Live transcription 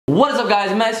What is up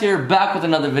guys, Mattie here, back with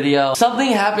another video.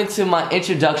 Something happened to my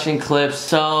introduction clips,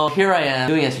 so here I am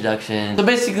doing introduction. So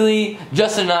basically,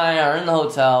 Justin and I are in the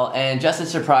hotel, and Justin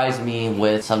surprised me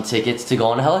with some tickets to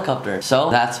go on a helicopter. So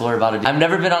that's what we're about to do. I've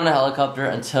never been on a helicopter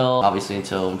until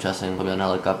Justin put me on a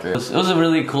helicopter. It was a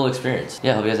really cool experience.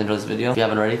 Yeah, hope you guys enjoyed this video. If you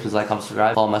haven't already, please like, comment,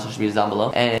 subscribe, follow my social medias down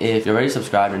below. And if you're already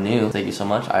subscribed or new, thank you so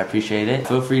much, I appreciate it.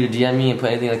 Feel free to DM me and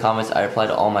put anything in the comments. I reply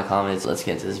to all my comments. Let's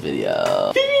get into this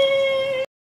video.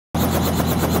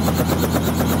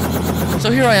 So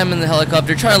here I am in the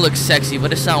helicopter trying to look sexy,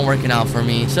 but it's not working out for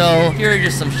me. So here are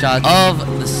just some shots of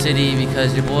the city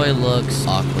because your boy looks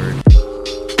awkward.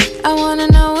 I wanna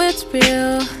know it's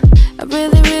real. I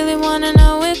really, really wanna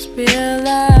know it's real.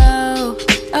 Oh,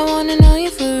 I wanna know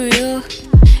you for real.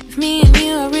 If me and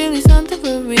you are really something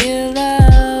for real.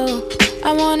 Oh,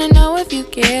 I wanna know if you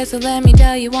care. So let me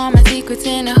tell you all my secrets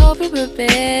and I hope you're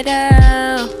prepared.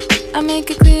 Oh, I'll make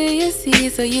it clear you see,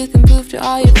 so you can prove to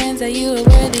all your friends that you are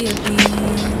worthy of me.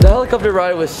 The helicopter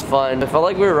ride was fun. It felt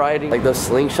like we were riding like those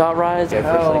slingshot rides for a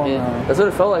second. That's what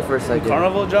it felt like for a second.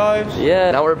 Carnival drives?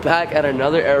 Yeah, now we're back at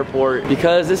another airport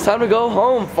because it's time to go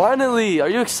home, finally. Are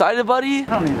you excited, buddy?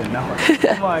 I don't even know.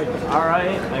 I'm like,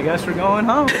 alright, I guess we're going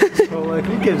home. So like,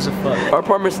 who gives a fuck? Our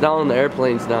apartment's now on the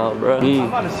airplanes now, bro. I'm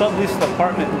about to sublease the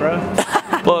apartment, bro.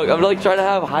 Look, I'm like trying to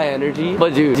have high energy.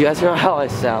 But dude, do you guys hear how I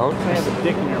sound? I have a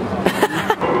dick in your mouth.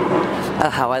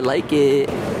 How I like it.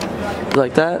 You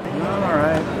like that?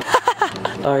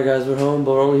 Alright. Alright guys, we're home,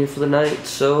 but we're only here for the night,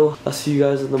 so I'll see you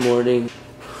guys in the morning.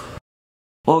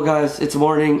 Well guys, it's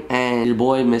morning and your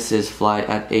boy missed his flight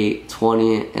at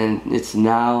 8:20 and it's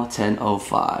now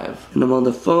 10:05. And I'm on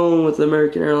the phone with the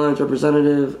American Airlines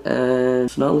representative and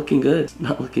it's not looking good. It's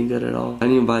not looking good at all. I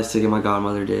didn't even buy this ticket, my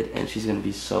godmother did, and she's gonna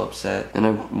be so upset. And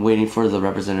I'm waiting for the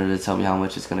representative to tell me how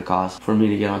much it's gonna cost for me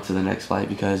to get onto the next flight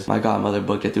because my godmother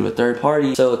booked it through a third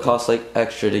party, so it costs like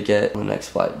extra to get on the next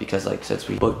flight because like since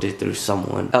we booked it through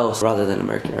someone else rather than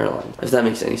American Airlines. If that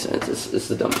makes any sense, it's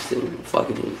the dumbest thing. I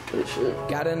fucking hate this shit.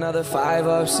 Got another 5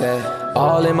 upset,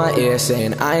 all in my ear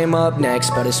saying I'm up next,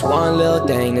 but it's one little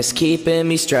thing that's keeping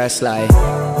me stressed. Like,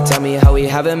 tell me how we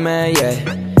haven't met yet.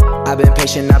 I've been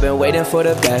patient, I've been waiting for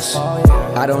the best.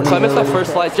 I don't know. So I missed my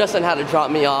first flight. Justin had to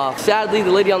drop me off. Sadly,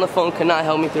 the lady on the phone could not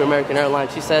help me through American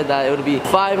Airlines. She said that it would be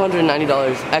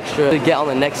 $590 extra to get on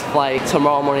the next flight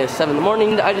tomorrow morning at 7 in the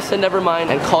morning. I just said never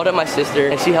mind and called up my sister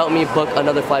and she helped me book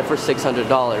another flight for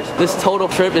 $600. This total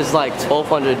trip is like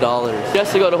 $1,200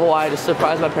 just to go to Hawaii to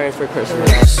surprise my parents for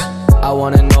Christmas. I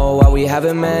wanna know why we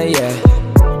haven't met yet.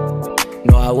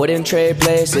 No, I wouldn't trade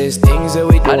places, things that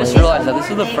we do. I just realized that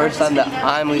this is the first time that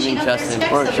I'm leaving Justin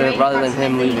for a trip rather than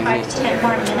him leaving me.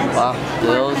 Wow,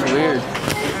 that was weird.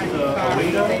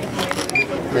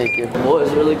 Thank you.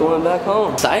 Boys, really going back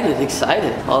home.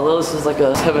 Excited. Although this is like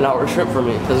a 7-hour trip for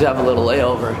me because we have a little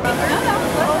layover.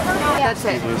 That's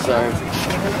it. Sorry.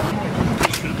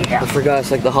 I forgot it's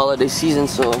like the holiday season,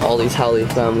 so all these Halle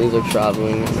families are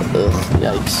traveling. Ugh,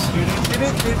 yikes.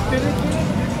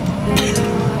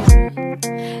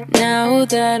 Now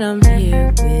that I'm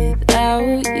here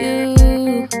without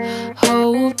you,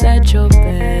 hope that you're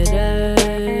better.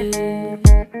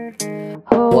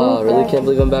 Wow, I really can't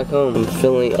believe I'm back home. I'm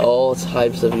feeling all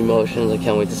types of emotions. I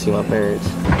can't wait to see my parents.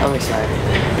 I'm excited.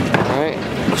 Alright,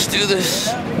 let's do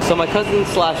this. So my cousin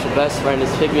slash best friend is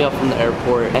picking me up from the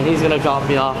airport and he's gonna drop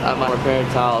me off at my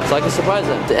parents' house so I can surprise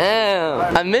him.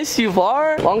 Damn, I miss you,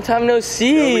 Var. Long time no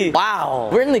see. Wow,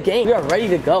 we're in the game. We are ready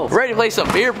to go. We're ready to play some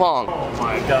beer pong. Oh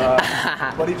my god.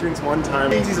 Buddy drinks one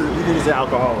time. He thinks he's an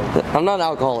alcoholic. I'm not an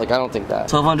alcoholic, I don't think that.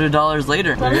 $1,200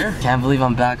 later. Can't believe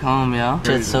I'm back home, yo.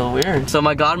 Shit's so weird. So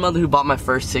my godmother who bought my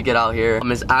first ticket out here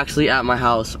is actually at my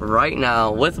house right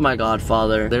now with my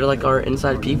godfather. They're like our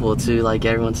inside people to like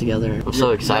get everyone together. I'm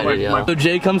so excited, yo. So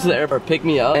Jay comes to the airport, pick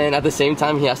me up, and at the same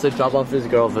time he has to drop off his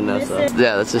girl Vanessa.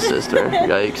 Yeah, that's his sister.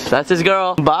 Yikes. That's his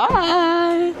girl.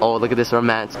 Bye. Oh, look at this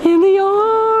romance. In the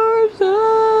arms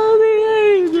of the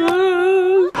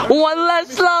angels. One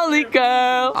less lonely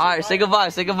girl. Alright, say goodbye,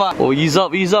 say goodbye. Oh, ease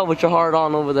up with your heart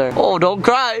on over there. Oh, don't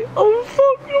cry. Oh,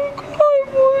 fuck, don't cry,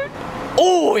 boy.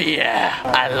 Oh, yeah.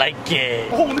 I like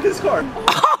it. Oh, look at this car.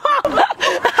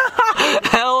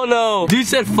 Hell no. Dude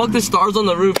said fuck the stars on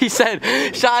the roof. He said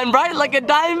shine bright like a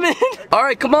diamond.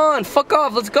 Alright, come on, fuck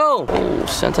off, let's go. Oh,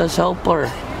 Santa's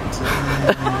helper.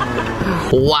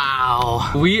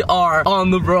 Wow, we are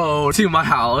on the road to my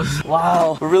house.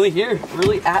 Wow, we're really here,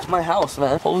 really at my house,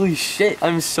 man. Holy shit,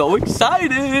 I'm so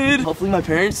excited. Hopefully my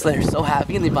parents, they're so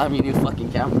happy and they buy me a new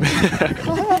fucking camera.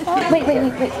 Wait.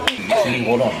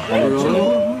 Hold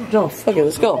on. No, fuck it,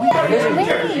 let's go.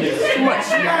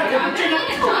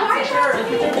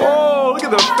 Oh, look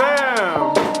at the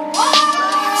fam.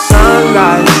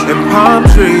 moonlight and palm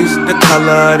trees, the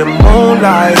color of the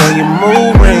moonlight on your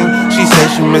mood ring. She said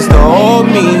she missed the old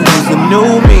me, who's the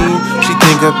new me. She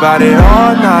think about it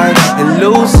all night and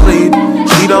lose sleep.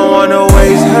 She don't wanna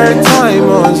waste her time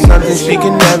on something she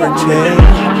can never change.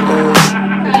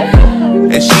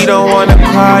 And she don't wanna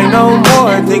cry no more.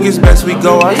 I think it's best we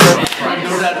go our separate.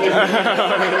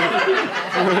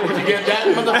 Did you get that,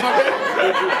 motherfucker?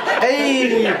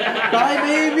 Hey, bye,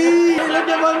 baby. Hey, look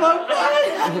at my mug.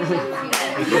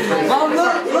 Mom,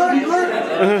 look.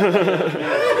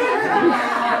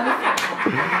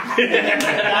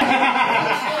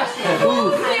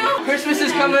 Christmas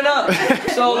is coming up.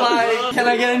 So, like, can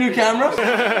I get a new camera?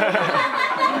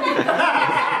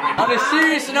 On a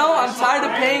serious note, I'm tired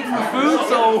of paying for food,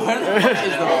 so where the fuck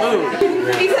is the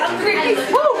food? He's hungry.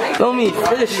 Don't eat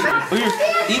fish.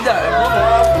 Eat that.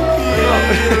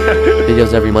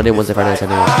 Videos every Monday, Wednesday, Friday,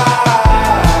 Sunday.